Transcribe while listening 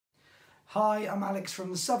Hi, I'm Alex from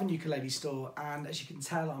the Southern Ukulele Store, and as you can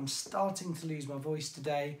tell, I'm starting to lose my voice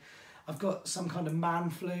today. I've got some kind of man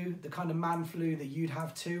flu, the kind of man flu that you'd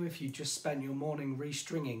have too if you just spent your morning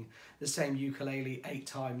restringing the same ukulele 8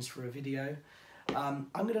 times for a video. I'm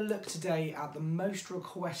going to look today at the most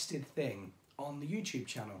requested thing on the YouTube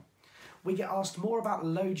channel. We get asked more about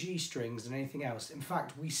low G strings than anything else. In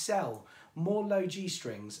fact, we sell more low G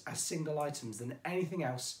strings as single items than anything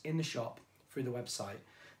else in the shop through the website.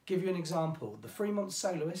 Give you an example, the Fremont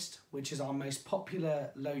Soloist, which is our most popular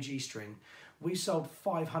low G string, we sold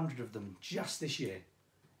 500 of them just this year,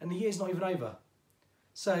 and the year's not even over.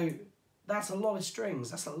 So that's a lot of strings,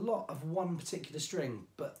 that's a lot of one particular string,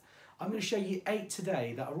 but I'm going to show you 8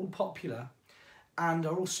 today that are all popular and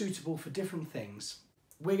are all suitable for different things.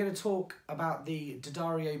 We're going to talk about the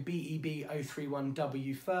D'Addario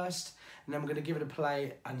BEB031W first, and then we're going to give it a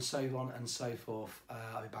play and so on and so forth.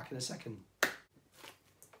 I'll be back in a second.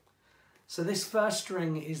 So this first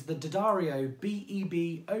string is the D'Addario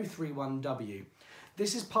BEB031W.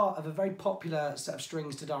 This is part of a very popular set of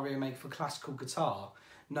strings D'Addario make for classical guitar,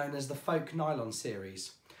 known as the Folk Nylon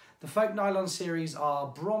series. The Folk Nylon series are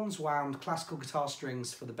bronze wound classical guitar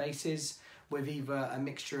strings for the basses, with either a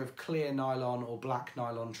mixture of clear nylon or black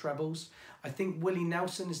nylon trebles. I think Willie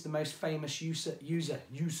Nelson is the most famous user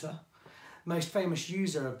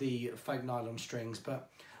of the Folk Nylon strings, but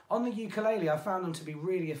on the ukulele I found them to be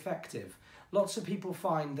really effective. Lots of people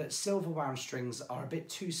find that silver wound strings are a bit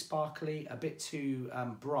too sparkly, a bit too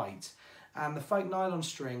bright, and the Folk Nylon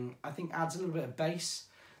string I think adds a little bit of bass.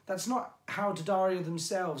 That's not how D'Addario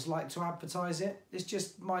themselves like to advertise it, it's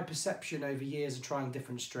just my perception over years of trying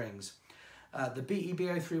different strings. The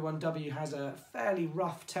BEB031W has a fairly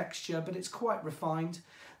rough texture, but it's quite refined.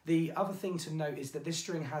 The other thing to note is that this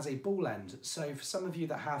string has a ball end, so for some of you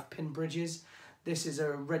that have pin bridges, this is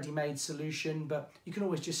a ready-made solution, but you can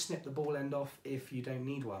always just snip the ball end off if you don't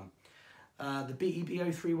need one. The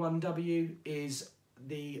BEB031W is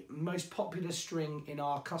the most popular string in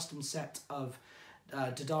our custom set of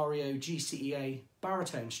D'Addario GCEA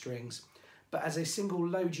baritone strings, but as a single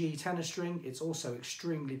low G tenor string, it's also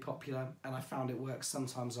extremely popular, and I found it works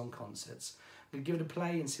sometimes on concerts. I'm going to give it a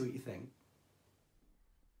play and see what you think.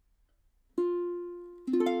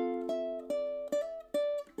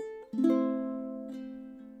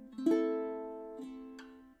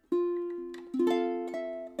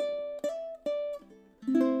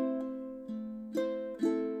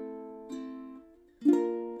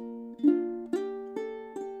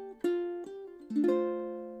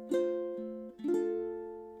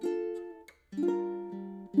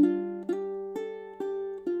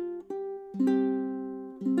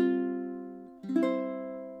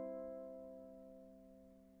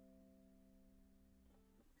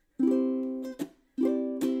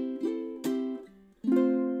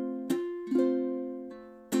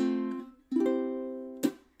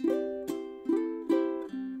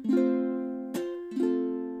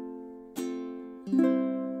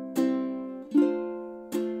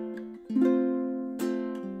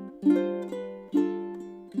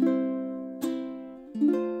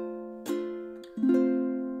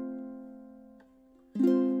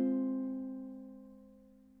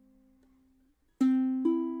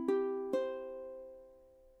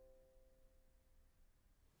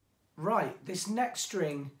 Right, this next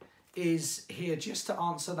string is here just to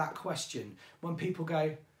answer that question. When people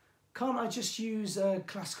go, can't I just use a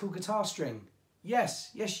classical guitar string?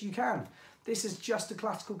 Yes, you can. This is just a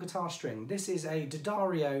classical guitar string. This is a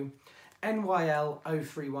D'Addario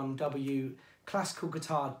NYL031W classical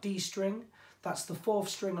guitar D string. That's the 4th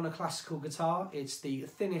string on a classical guitar. It's the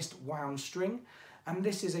thinnest wound string, and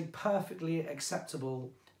this is a perfectly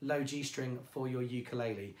acceptable low G string for your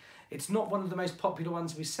ukulele. It's not one of the most popular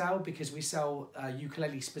ones we sell because we sell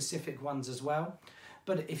ukulele specific ones as well.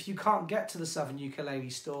 But if you can't get to the Southern Ukulele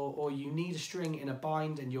Store, or you need a string in a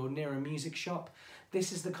bind and you're near a music shop,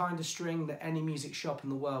 this is the kind of string that any music shop in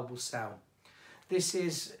the world will sell. This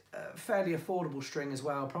is a fairly affordable string as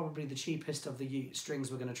well, probably the cheapest of the strings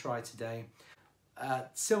we're going to try today.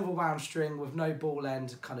 Silver wound string with no ball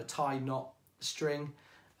end, kind of tie knot string.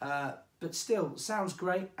 But still sounds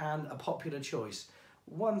great and a popular choice.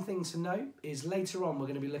 One thing to note is later on we're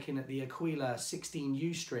going to be looking at the Aquila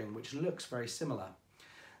 16U string, which looks very similar.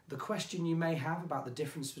 The question you may have about the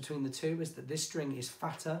difference between the two is that this string is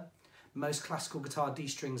fatter. Most classical guitar D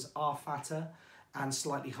strings are fatter and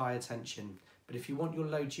slightly higher tension. But if you want your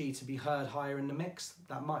low G to be heard higher in the mix,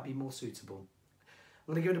 that might be more suitable.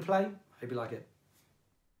 I'm going to give it a play. Hope you like it.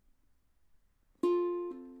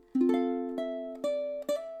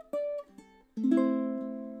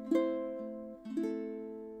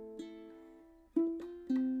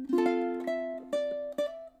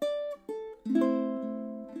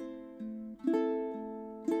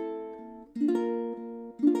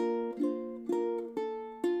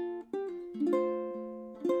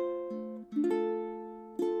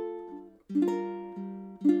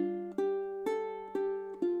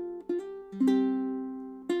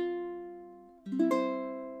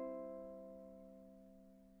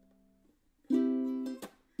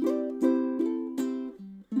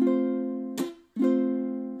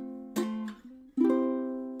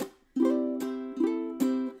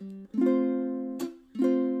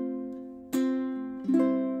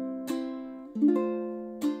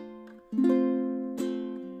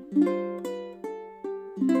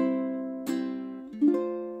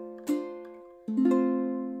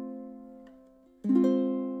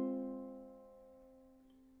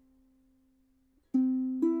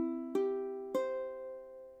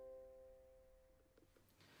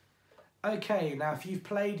 Okay, now if you've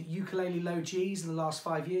played ukulele low Gs in the last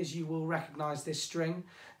 5 years, you will recognise this string.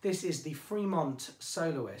 This is the Fremont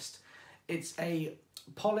Soloist. It's a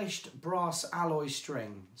polished brass alloy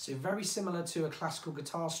string, so very similar to a classical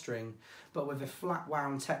guitar string, but with a flat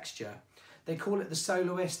wound texture. They call it the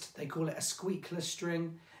Soloist, they call it a squeakless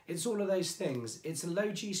string. It's all of those things. It's a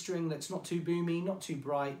low G string that's not too boomy, not too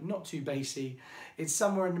bright, not too bassy. It's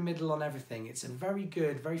somewhere in the middle on everything. It's a very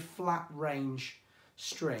good, very flat range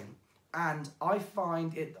string. And I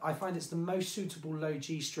find it's the most suitable low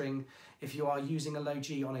G string if you are using a low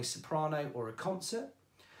G on a soprano or a concert.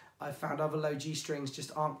 I've found other low G strings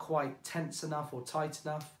just aren't quite tense enough or tight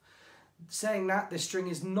enough. Saying that, this string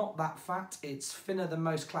is not that fat. It's thinner than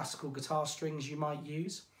most classical guitar strings you might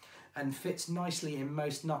use and fits nicely in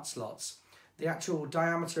most nut slots. The actual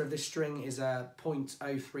diameter of this string is a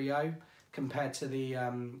 0.030 compared to the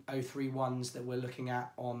 031s that we're looking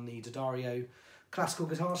at on the D'Addario classical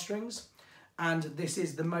guitar strings, and this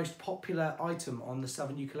is the most popular item on the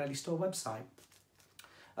Southern Ukulele Store website.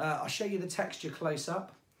 I'll show you the texture close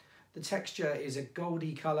up. The texture is a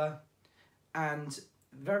goldy colour and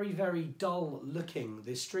very, very dull looking.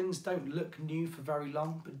 The strings don't look new for very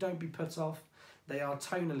long, but don't be put off. They are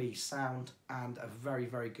tonally sound and a very,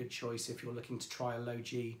 very good choice if you're looking to try a low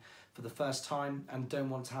G for the first time and don't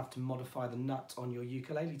want to have to modify the nut on your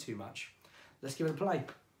ukulele too much. Let's give it a play.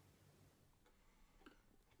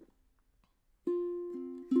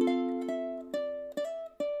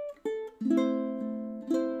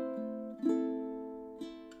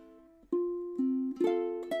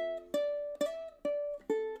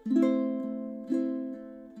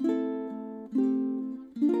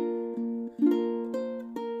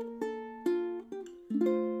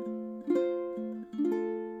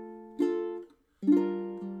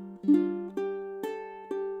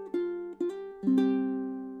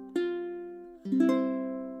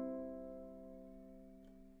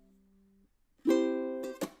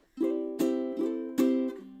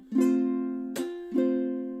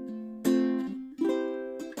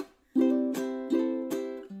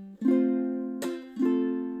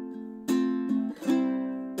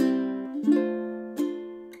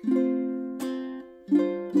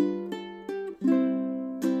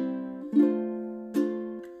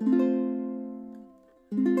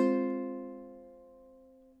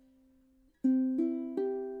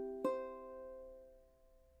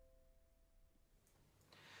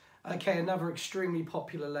 Okay, another extremely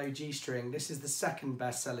popular low G string. This is the second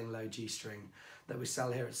best-selling low G string that we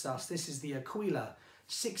sell here at Sus. This is the Aquila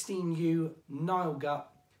 16U Nile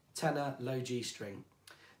Gut tenor low G string.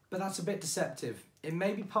 But that's a bit deceptive. It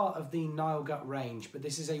may be part of the Nile Gut range, but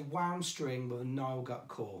this is a wound string with a Nile Gut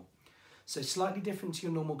core. So slightly different to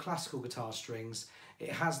your normal classical guitar strings.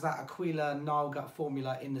 It has that Aquila Nile Gut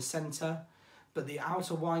formula in the center, but the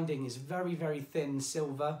outer winding is very, very thin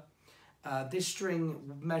silver. This string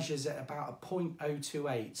measures at about a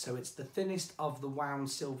 0.028, so it's the thinnest of the wound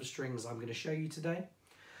silver strings I'm going to show you today.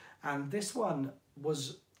 And this one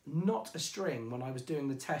was not a string when I was doing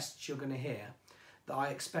the tests you're going to hear that I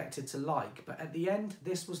expected to like, but at the end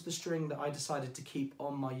this was the string that I decided to keep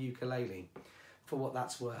on my ukulele for what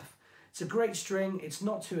that's worth. It's a great string, it's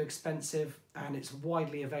not too expensive, and it's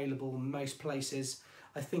widely available in most places.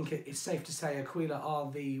 I think it's safe to say Aquila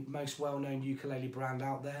are the most well-known ukulele brand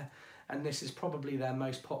out there, and this is probably their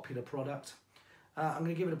most popular product. I'm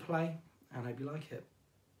going to give it a play and hope you like it.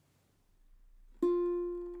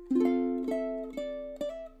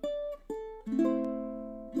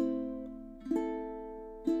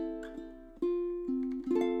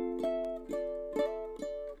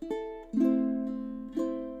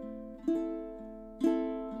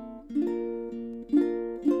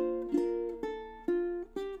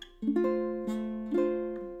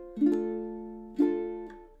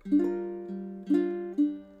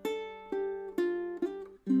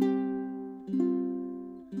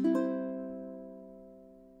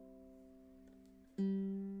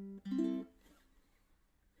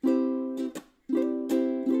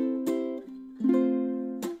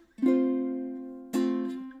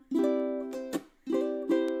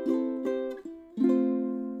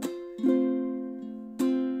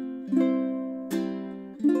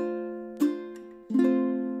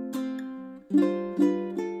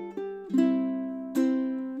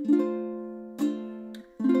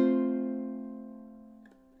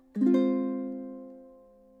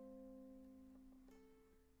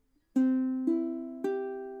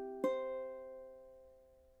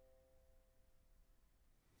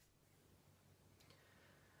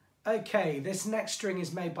 Okay, this next string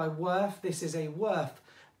is made by Worth. This is a Worth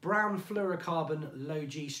brown fluorocarbon low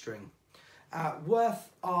G string. Worth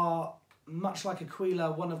are much like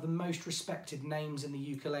Aquila, one of the most respected names in the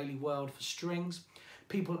ukulele world for strings.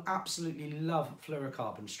 People absolutely love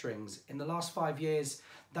fluorocarbon strings. In the last 5 years,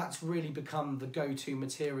 that's really become the go-to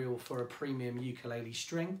material for a premium ukulele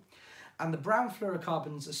string. And the brown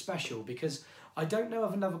fluorocarbons are special because I don't know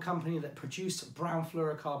of another company that produced brown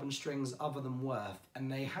fluorocarbon strings other than Worth,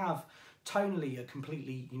 and they have tonally a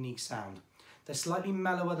completely unique sound. They're slightly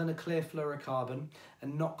mellower than a clear fluorocarbon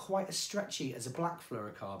and not quite as stretchy as a black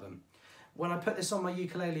fluorocarbon. When I put this on my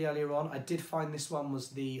ukulele earlier on, I did find this one was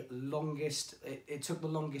the longest, it took the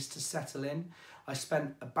longest to settle in. I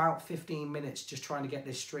spent about 15 minutes just trying to get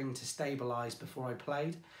this string to stabilise before I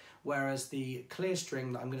played, whereas the clear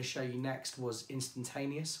string that I'm going to show you next was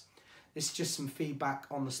instantaneous. This is just some feedback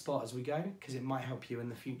on the spot as we go, because it might help you in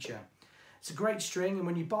the future. It's a great string, and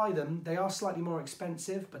when you buy them, they are slightly more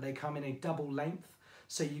expensive, but they come in a double length.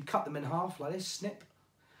 So you cut them in half like this, snip,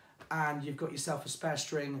 and you've got yourself a spare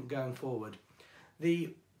string going forward.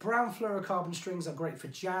 The brown fluorocarbon strings are great for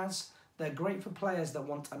jazz. They're great for players that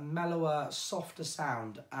want a mellower, softer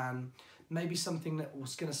sound, and maybe something that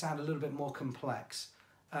was going to sound a little bit more complex.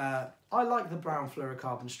 I like the brown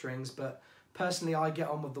fluorocarbon strings, but personally I get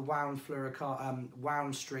on with the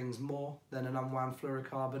wound strings more than an unwound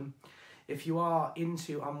fluorocarbon. If you are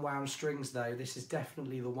into unwound strings though, this is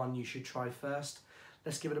definitely the one you should try first.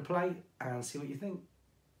 Let's give it a play and see what you think.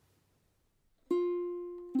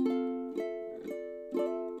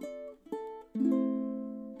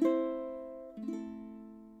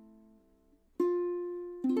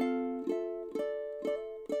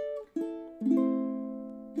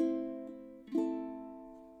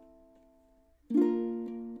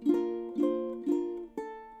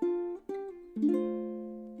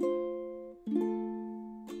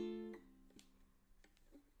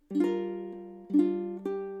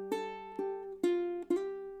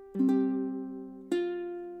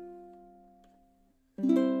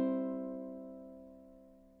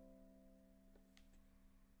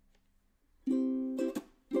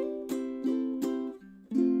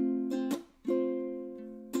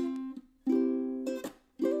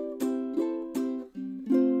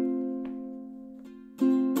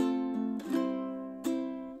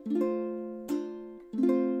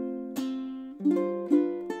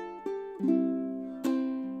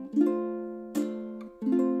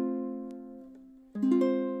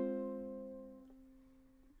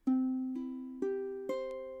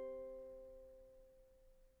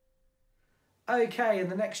 Okay, and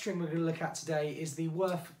the next string we're going to look at today is the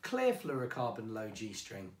Worth Clear Fluorocarbon Low G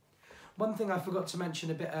string. One thing I forgot to mention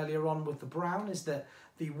a bit earlier on with the brown is that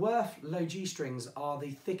the Worth Low G strings are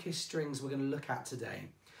the thickest strings we're going to look at today.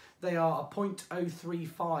 They are a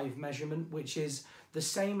 0.035 measurement, which is the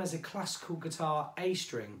same as a classical guitar A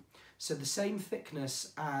string, so the same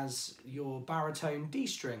thickness as your baritone D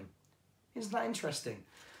string. Isn't that interesting?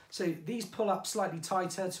 So these pull up slightly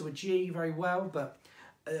tighter to a G very well, but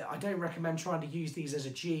I don't recommend trying to use these as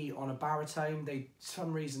a G on a baritone. For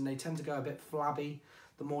some reason they tend to go a bit flabby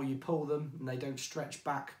the more you pull them, and they don't stretch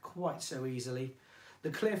back quite so easily.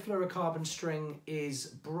 The clear fluorocarbon string is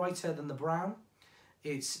brighter than the brown.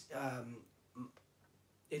 It's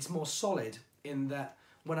more solid in that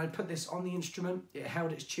when I put this on the instrument, it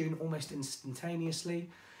held its tune almost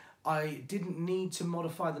instantaneously. I didn't need to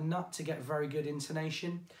modify the nut to get very good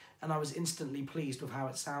intonation, and I was instantly pleased with how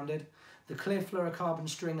it sounded. The clear fluorocarbon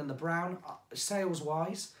string and the brown,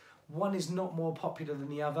 sales-wise, one is not more popular than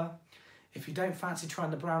the other. If you don't fancy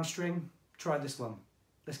trying the brown string, try this one.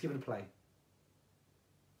 Let's give it a play.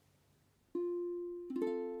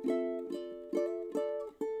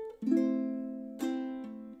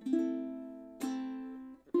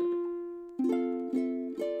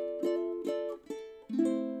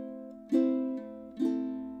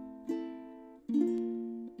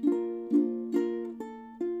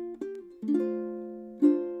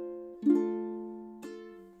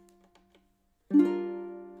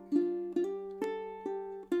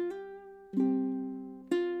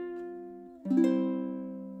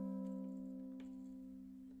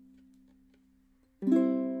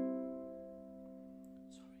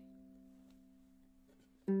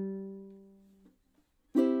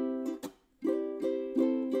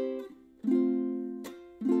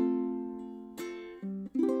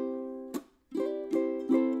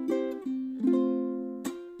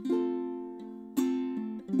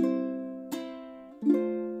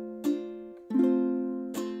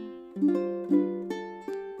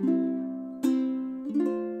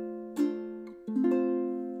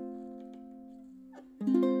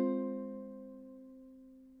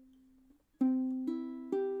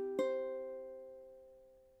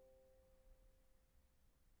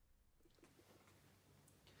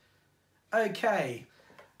 Okay,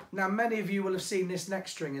 now many of you will have seen this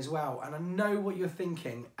next string as well, and I know what you're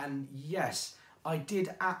thinking, and yes, I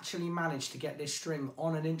did actually manage to get this string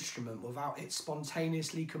on an instrument without it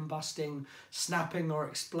spontaneously combusting, snapping or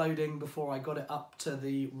exploding before I got it up to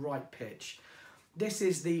the right pitch. This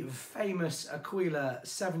is the famous Aquila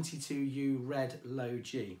 72U Red Low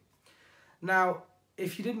G. Now,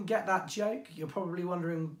 if you didn't get that joke, you're probably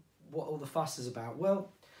wondering what all the fuss is about.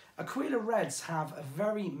 Well, Aquila Reds have a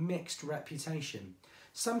very mixed reputation.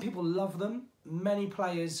 Some people love them. Many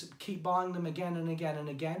players keep buying them again and again and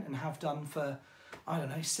again and have done for, I don't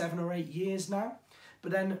know, 7 or 8 years now.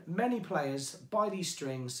 But then many players buy these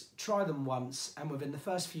strings, try them once, and within the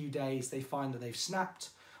first few days they find that they've snapped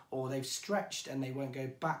or they've stretched and they won't go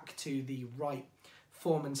back to the right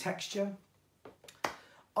form and texture.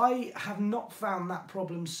 I have not found that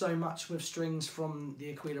problem so much with strings from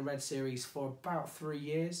the Aquila Red series for about 3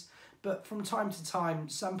 years, but from time to time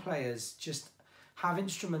some players just have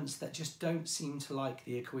instruments that just don't seem to like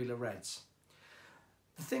the Aquila Reds.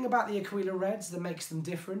 The thing about the Aquila Reds that makes them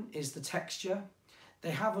different is the texture.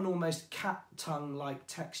 They have an almost cat tongue-like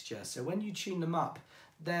texture, so when you tune them up,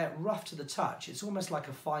 they're rough to the touch. It's almost like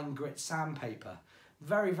a fine grit sandpaper.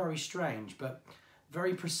 Very, very strange, but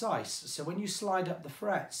very precise. So when you slide up the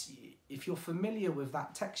frets, if you're familiar with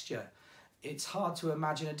that texture, it's hard to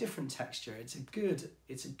imagine a different texture. It's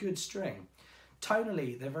a good string.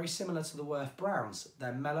 Tonally, they're very similar to the Worth Browns.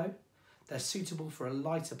 They're mellow, they're suitable for a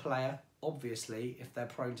lighter player, obviously, if they're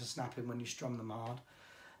prone to snapping when you strum them hard.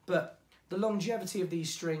 But the longevity of these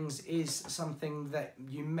strings is something that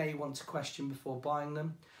you may want to question before buying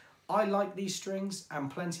them. I like these strings, and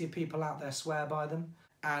plenty of people out there swear by them.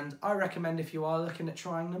 And I recommend, if you are looking at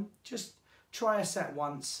trying them, just try a set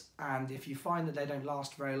once, and if you find that they don't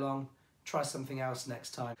last very long, try something else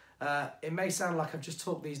next time. It may sound like I've just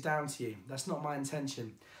talked these down to you. That's not my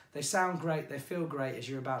intention. They sound great, they feel great, as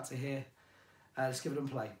you're about to hear. Let's give it a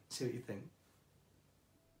play, see what you think.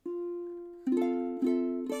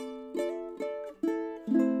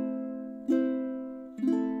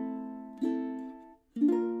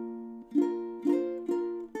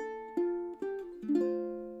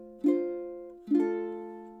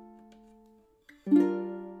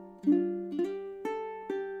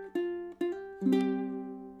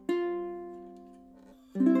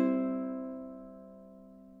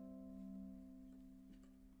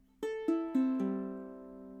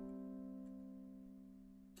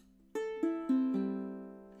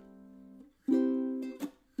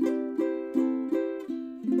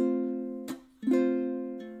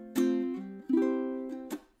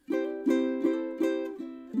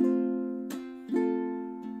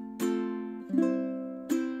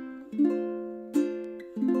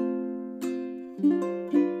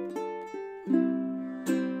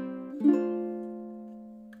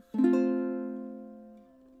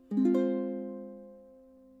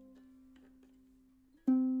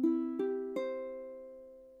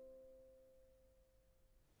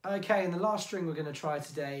 Okay, and the last string we're going to try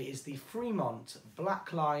today is the Fremont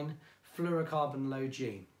Black Line Fluorocarbon Low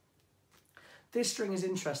G. This string is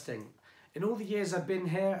interesting. In all the years I've been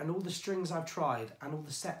here and all the strings I've tried and all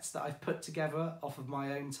the sets that I've put together off of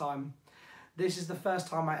my own time, this is the first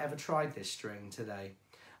time I ever tried this string today.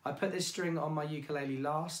 I put this string on my ukulele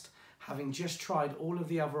last, having just tried all of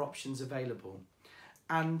the other options available.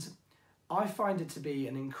 And I find it to be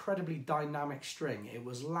an incredibly dynamic string. It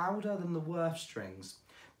was louder than the Worth strings,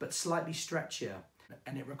 but slightly stretchier,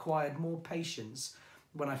 and it required more patience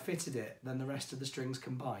when I fitted it than the rest of the strings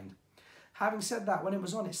combined. Having said that, when it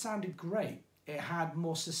was on, it sounded great. It had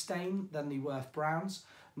more sustain than the Worth Browns,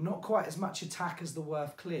 not quite as much attack as the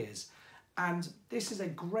Worth Clears, and this is a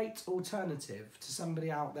great alternative to somebody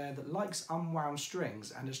out there that likes unwound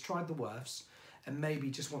strings and has tried the Worths and maybe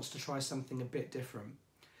just wants to try something a bit different.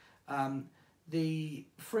 The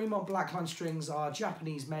Fremont Blackline strings are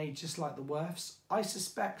Japanese made, just like the Worths. I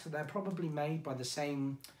suspect they're probably made by the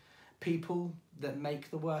same people that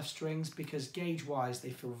make the Worth strings, because gauge wise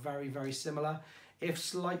they feel very, very similar, if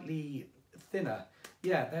slightly thinner.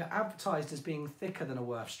 Yeah, they're advertised as being thicker than a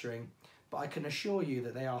Worth string, but I can assure you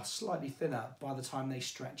that they are slightly thinner by the time they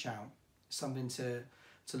stretch out. Something to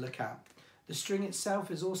look at. The string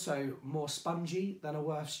itself is also more spongy than a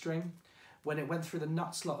Worth string. When it went through the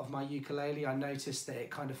nut slot of my ukulele, I noticed that it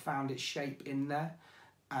kind of found its shape in there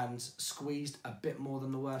and squeezed a bit more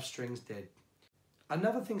than the Worth strings did.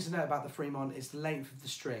 Another thing to note about the Fremont is the length of the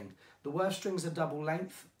string. The Worth strings are double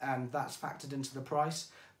length, and that's factored into the price.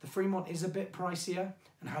 The Fremont is a bit pricier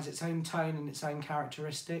and has its own tone and its own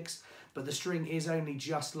characteristics, but the string is only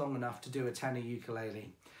just long enough to do a tenor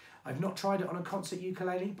ukulele. I've not tried it on a concert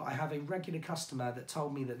ukulele, but I have a regular customer that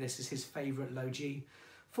told me that this is his favourite low G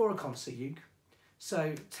for a concert uke.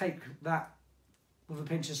 So take that with a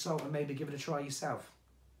pinch of salt and maybe give it a try yourself.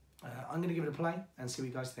 I'm going to give it a play and see what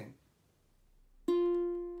you guys think.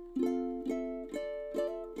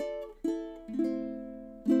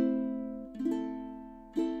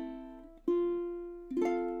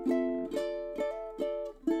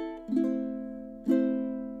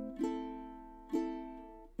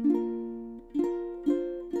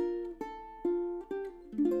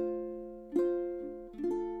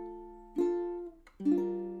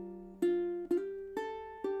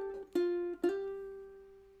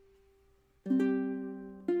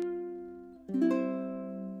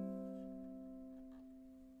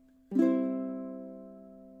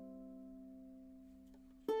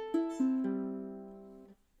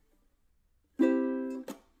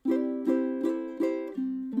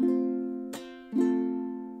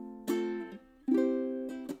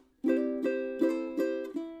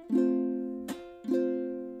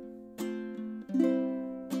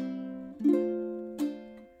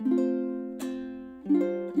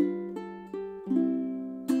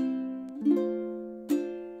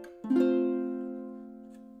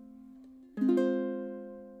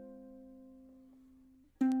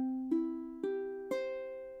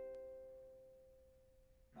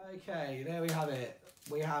 Okay, there we have it.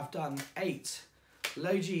 We have done 8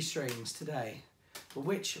 low G strings today. But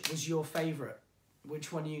which was your favourite?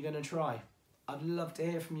 Which one are you going to try? I'd love to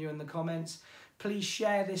hear from you in the comments. Please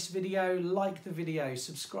share this video, like the video,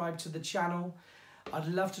 subscribe to the channel. I'd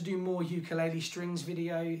love to do more ukulele string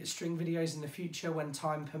videos in the future when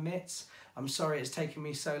time permits. I'm sorry it's taken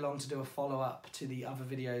me so long to do a follow-up to the other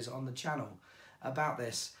videos on the channel about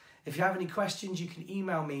this. If you have any questions, you can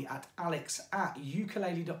email me at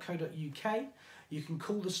alex@ukulele.co.uk. You can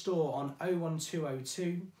call the store on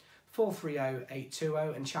 01202 430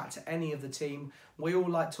 820 and chat to any of the team. We all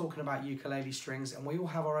like talking about ukulele strings and we all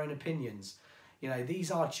have our own opinions. You know,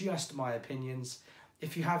 these are just my opinions.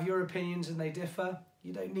 If you have your opinions and they differ,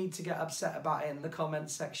 you don't need to get upset about it in the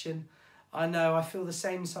comments section. I know I feel the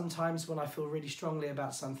same sometimes when I feel really strongly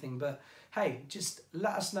about something, but hey, just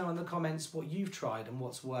let us know in the comments what you've tried and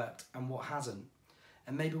what's worked and what hasn't.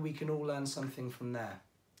 And maybe we can all learn something from there.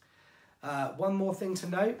 One more thing to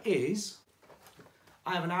note is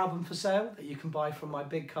I have an album for sale that you can buy from my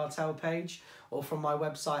Big Cartel page or from my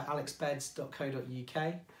website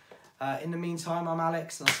alexbeds.co.uk. In the meantime, I'm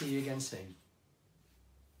Alex and I'll see you again soon.